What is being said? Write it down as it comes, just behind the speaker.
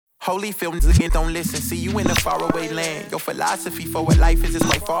Holyfield, again, don't listen. See you in a faraway land. Your philosophy for what life is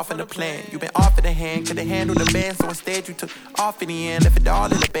quite far from the plan. You've been offered a hand, could've handled the band, so instead you took off in the end. Left it all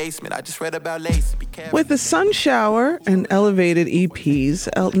in the basement. I just read about Lacey. Be careful. With The Sun Shower and Elevated EPs,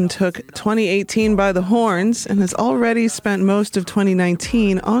 Elton took 2018 by the horns and has already spent most of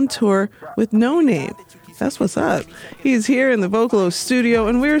 2019 on tour with No Name. That's what's up. He's here in the Vocalo studio,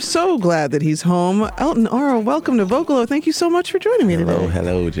 and we're so glad that he's home. Elton Ara, welcome to Vocalo. Thank you so much for joining me today.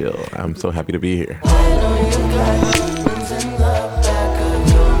 Hello, Jill. I'm so happy to be here.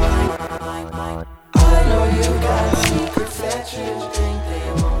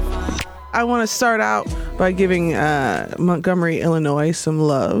 I want to start out by giving Montgomery, Illinois some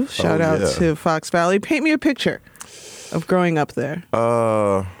love. Shout out to Fox Valley. Paint me a picture of growing up there.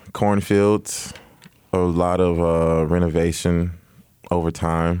 Cornfields. A lot of renovation over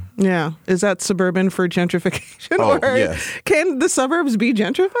time. Yeah. Is that suburban for gentrification? Oh, or yes. Can the suburbs be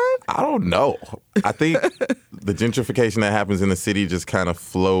gentrified? I don't know. I think the gentrification that happens in the city just kind of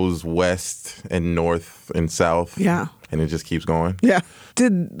flows west and north and south. Yeah. And it just keeps going. Yeah.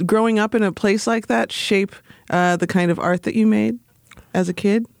 Did growing up in a place like that shape the kind of art that you made as a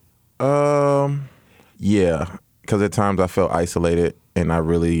kid? Yeah. Because at times I felt isolated, and I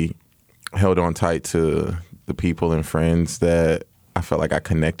really held on tight to the people and friends that I felt like I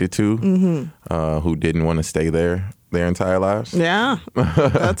connected to, who didn't want to stay there their entire lives. Yeah,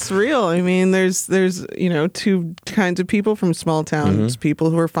 that's real. I mean, there's two kinds of people from small towns: people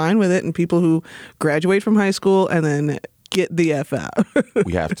who are fine with it, and people who graduate from high school and then get the F out.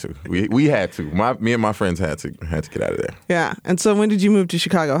 We have to. We had to. Me and my friends had to get out of there. Yeah. And so, when did you move to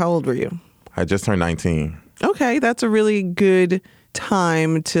Chicago? How old were you? I just turned 19. Okay, that's a really good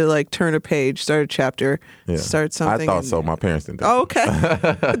time to like turn a page, start a chapter, start something. I thought so. My parents didn't. Oh, okay.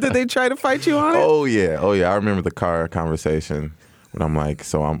 Did they try to fight you on it? Oh yeah. I remember the car conversation when I'm like,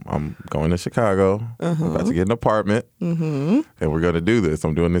 so I'm going to Chicago. I'm about to get an apartment, and we're going to do this.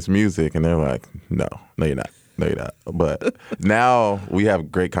 I'm doing this music, and they're like, no, you're not. No, you're not. But now we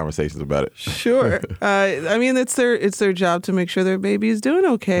have great conversations about it. Sure. I mean, it's their job to make sure their baby is doing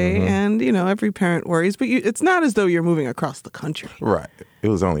okay. And, every parent worries. But it's not as though you're moving across the country. Right. It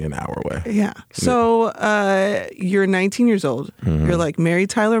was only an hour away. Yeah. So you're 19 years old. You're like Mary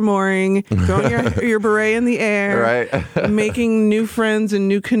Tyler Mooring, throwing your beret in the air. Right. Making new friends and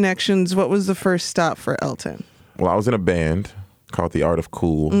new connections. What was the first stop for Elton? Well, I was in a band called The Art of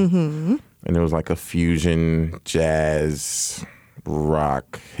Cool. And it was like a fusion, jazz,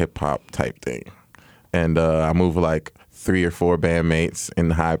 rock, hip-hop type thing. And I moved with like 3 or 4 bandmates in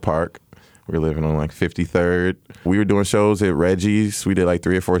Hyde Park. We were living on like 53rd. We were doing shows at Reggie's. We did like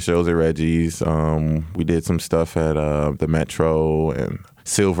 3 or 4 shows at Reggie's. We did some stuff at the Metro and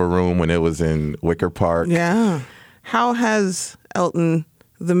Silver Room when it was in Wicker Park. Yeah. How has Elton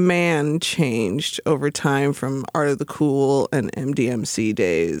the man changed over time from Art of the Cool and MDMC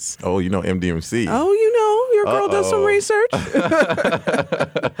days? Oh, you know MDMC. Oh, your girl does some research.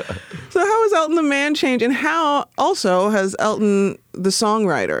 So how has Elton the man changed, and how also has Elton the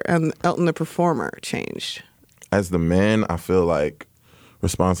songwriter and Elton the performer changed? As the man, I feel like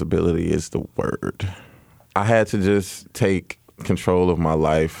responsibility is the word. I had to just take control of my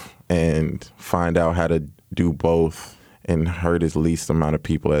life and find out how to do both and hurt as least amount of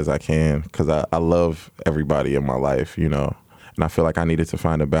people as I can, because I love everybody in my life, and I feel like I needed to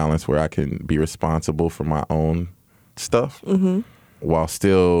find a balance where I can be responsible for my own stuff while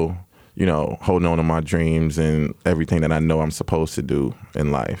still, holding on to my dreams and everything that I know I'm supposed to do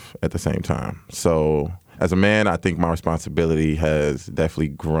in life at the same time. So as a man, I think my responsibility has definitely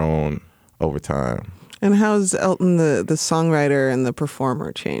grown over time. And how's Elton the songwriter and the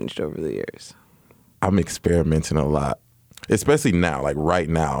performer changed over the years? I'm experimenting a lot. Especially now, like right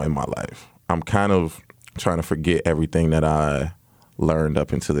now in my life. I'm kind of trying to forget everything that I learned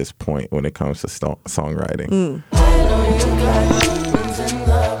up until this point when it comes to songwriting. I know you got demons in the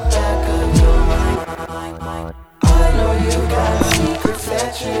back of your mind. I know you got secrets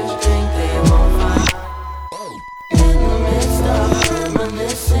that you think they won't find. In the midst of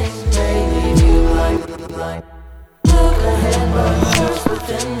reminiscing, they leave you blind. Look ahead, but first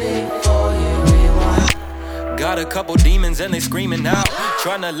within before you rewind. Got a couple demons and they screaming out,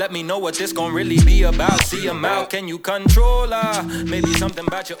 trying to let me know what this gon' really be about. See them out, can you control her? Maybe something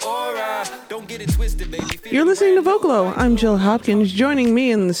about your aura. Don't get it twisted, baby. You're listening to Vocalo. I'm Jill Hopkins. Joining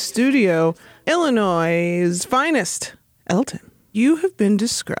me in the studio, Illinois' finest, Elton. You have been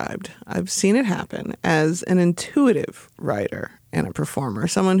described, I've seen it happen, as an intuitive writer and a performer,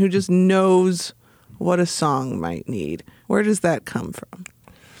 someone who just knows what a song might need. Where does that come from?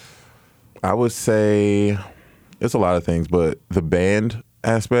 I would say it's a lot of things, but the band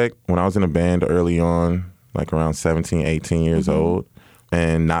aspect. When I was in a band early on, like around 17, 18 years old,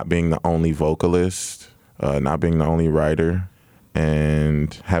 and not being the only vocalist, not being the only writer,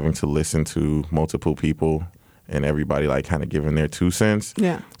 and having to listen to multiple people and everybody like kind of giving their 2 cents.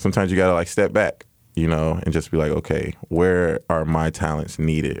 Yeah. Sometimes you got to like step back, you know, and just be like, okay, where are my talents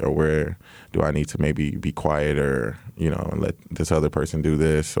needed, or where do I need to maybe be quiet, or, you know, and let this other person do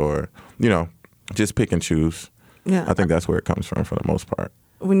this, or, you know, just pick and choose. Yeah. I think that's where it comes from for the most part.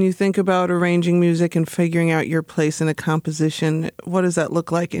 When you think about arranging music and figuring out your place in a composition, what does that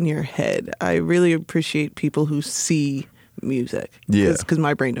look like in your head? I really appreciate people who see music. Yeah. Because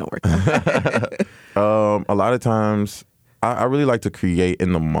my brain don't work that way. A lot of times, I really like to create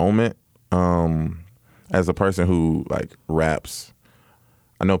in the moment. As a person who like raps,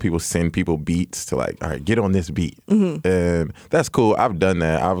 I know people send people beats to like, all right, get on this beat. And that's cool. I've done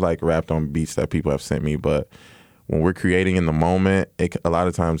that. I've like rapped on beats that people have sent me. But when we're creating in the moment, a lot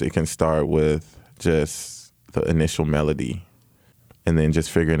of times it can start with just the initial melody and then just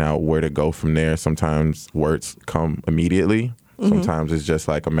figuring out where to go from there. Sometimes words come immediately. Sometimes it's just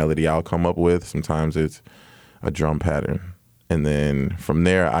like a melody I'll come up with. Sometimes it's a drum pattern. And then from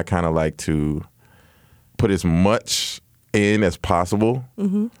there, I kind of like to put as much in as possible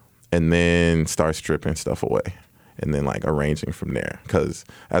and then start stripping stuff away and then like arranging from there. Because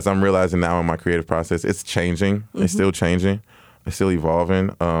as I'm realizing now in my creative process, it's changing. It's still changing. It's still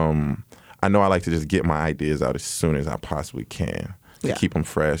evolving. I know I like to just get my ideas out as soon as I possibly can to keep them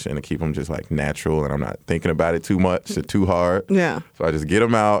fresh and to keep them just like natural, and I'm not thinking about it too much or too hard. Yeah. So I just get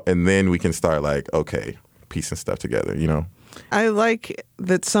them out, and then we can start like, okay, piecing stuff together, you know? I like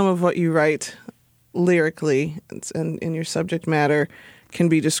that some of what you write lyrically and in your subject matter can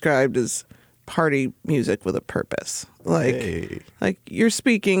be described as party music with a purpose. Like you're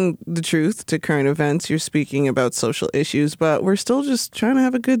speaking the truth to current events, you're speaking about social issues, but we're still just trying to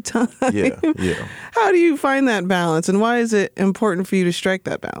have a good time. Yeah. How do you find that balance, and why is it important for you to strike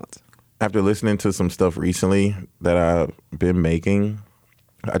that balance? After listening to some stuff recently that I've been making,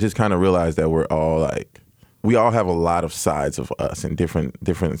 I just kind of realized that we all have a lot of sides of us, and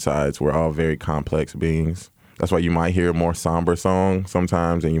different sides. We're all very complex beings. That's why you might hear a more somber song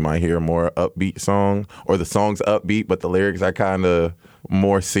sometimes, and you might hear a more upbeat song, or the song's upbeat, but the lyrics are kind of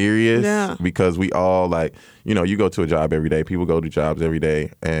more serious. Yeah. Because we all like, you know, you go to a job every day. People go to jobs every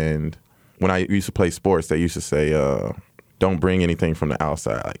day. And when I used to play sports, they used to say, don't bring anything from the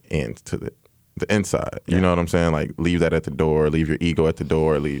outside, like into the inside. You know what I'm saying? Like leave that at the door, leave your ego at the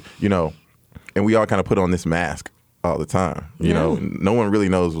door, you know. And we all kind of put on this mask all the time. You know, no one really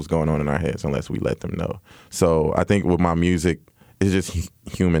knows what's going on in our heads unless we let them know. So I think with my music, it's just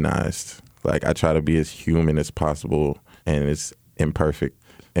humanized. Like I try to be as human as possible, and it's imperfect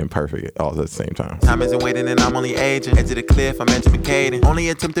all at the same time. Time isn't waiting and I'm only aging. Edge of the cliff, I'm Benjamin Caden. Only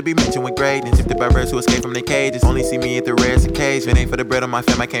attempt to be mentioned with greatness. Tempted by birds who escape from their cages. Only see me at the rarest occasion. If it ain't for the bread on my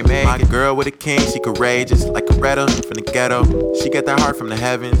fam, I can't make it. Girl with a king, she courageous. Like Coretta from the ghetto. She get that heart from the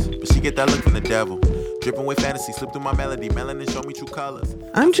heavens, but she get that look from the devil. Dripping with fantasy, slip through my melody. Melanin show me true colors.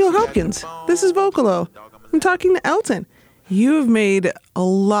 I'm Jill Hopkins. This is Vocalo. I'm talking to Elton. You have made a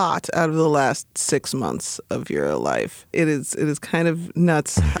lot out of the last 6 months of your life. It is kind of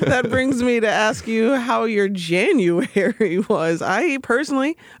nuts. That brings me to ask you how your January was. I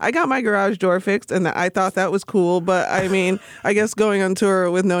got my garage door fixed, and I thought that was cool. But I mean, I guess going on tour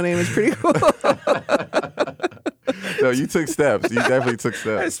with No Name is pretty cool. No, you took steps. You definitely took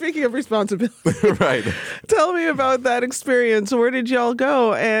steps. Speaking of responsibility, Right. Tell me about that experience. Where did y'all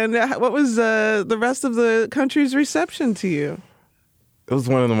go, and what was the rest of the country's reception to you? It was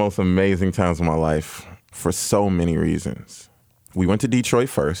one of the most amazing times of my life for so many reasons. We went to Detroit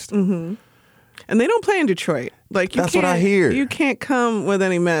first. Mm-hmm. And they don't play in Detroit. That's what I hear. You can't come with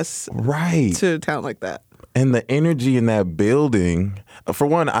any mess Right. to a town like that. And the energy in that building, for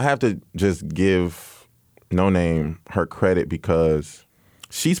one, I have to just give No Name her credit because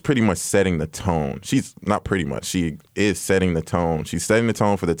she's pretty much setting the tone. She's not pretty much. She is setting the tone. She's setting the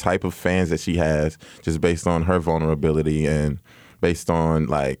tone for the type of fans that she has just based on her vulnerability and based on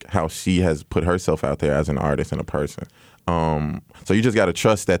like how she has put herself out there as an artist and a person. So you just got to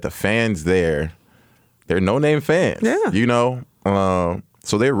trust that the fans there, they're No Name fans. Yeah. You know?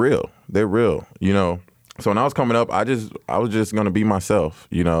 So they're real. They're real, you know? So when I was coming up, I was just gonna be myself,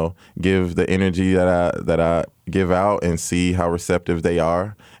 you know, give the energy that I give out and see how receptive they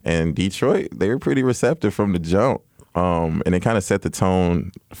are. And Detroit, they were pretty receptive from the jump, and it kind of set the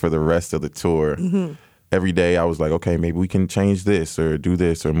tone for the rest of the tour. Mm-hmm. Every day, I was like, okay, maybe we can change this or do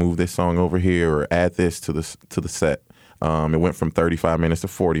this or move this song over here or add this to the set. It went from 35 minutes to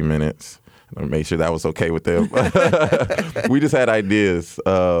 40 minutes. I made sure that was okay with them. We just had ideas.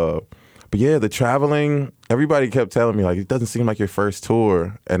 But yeah, the traveling, everybody kept telling me, like, it doesn't seem like your first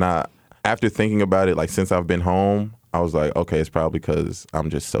tour. And after thinking about it, like, since I've been home, I was like, okay, it's probably because I'm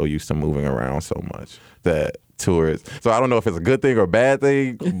just so used to moving around so much that tours. So I don't know if it's a good thing or a bad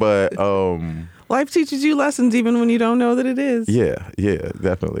thing, but life teaches you lessons even when you don't know that it is. Yeah,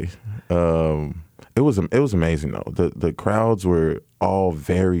 definitely. It was amazing though. The crowds were all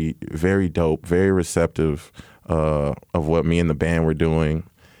very, very dope, very receptive of what me and the band were doing.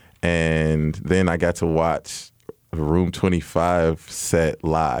 And then I got to watch Room 25 set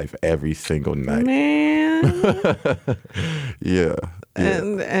live every single night. Man. Yeah.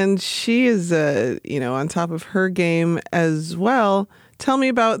 And she is on top of her game as well. Tell me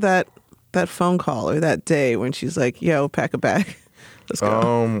about that phone call or that day when she's like, "Yo, pack a bag. Let's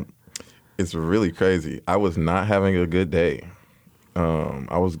go." It's really crazy. I was not having a good day.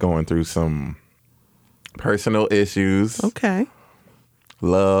 I was going through some personal issues. Okay.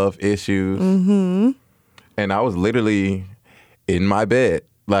 Love issues. Mm-hmm. And I was literally in my bed.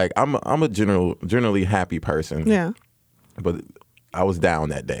 Like, I'm a generally happy person. Yeah. But I was down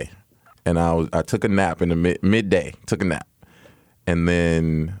that day. And I took a nap in the midday. Took a nap. And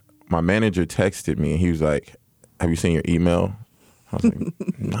then my manager texted me and he was like, "Have you seen your email?" I was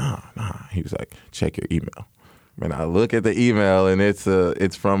like, nah. He was like, "Check your email." And I look at the email and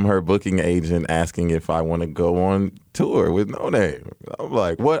it's from her booking agent asking if I want to go on tour with No Name. I'm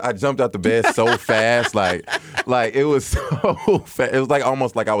like, what? I jumped out the bed so fast, like it was so fast. It was like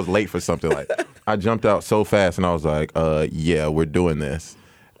almost like I was late for something. Like, I jumped out so fast and I was like, yeah, we're doing this.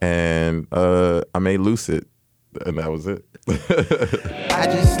 And I made Lucid, and that was it. I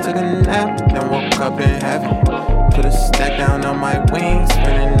just took a nap, then woke up in heaven. Put a stack down on my wings,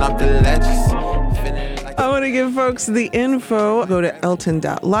 spinning off the ledges. I want to give folks the info. Go to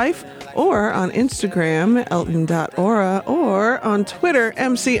elton.life or on Instagram, elton.aura, or on Twitter,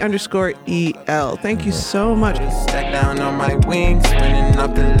 MC_EL. Thank you so much. Stack down on my wings, spinning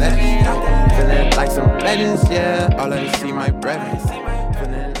off the ledges. Feeling like some legends, yeah. All I see my brethren.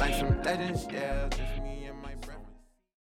 Feeling like some legends, yeah. Just me.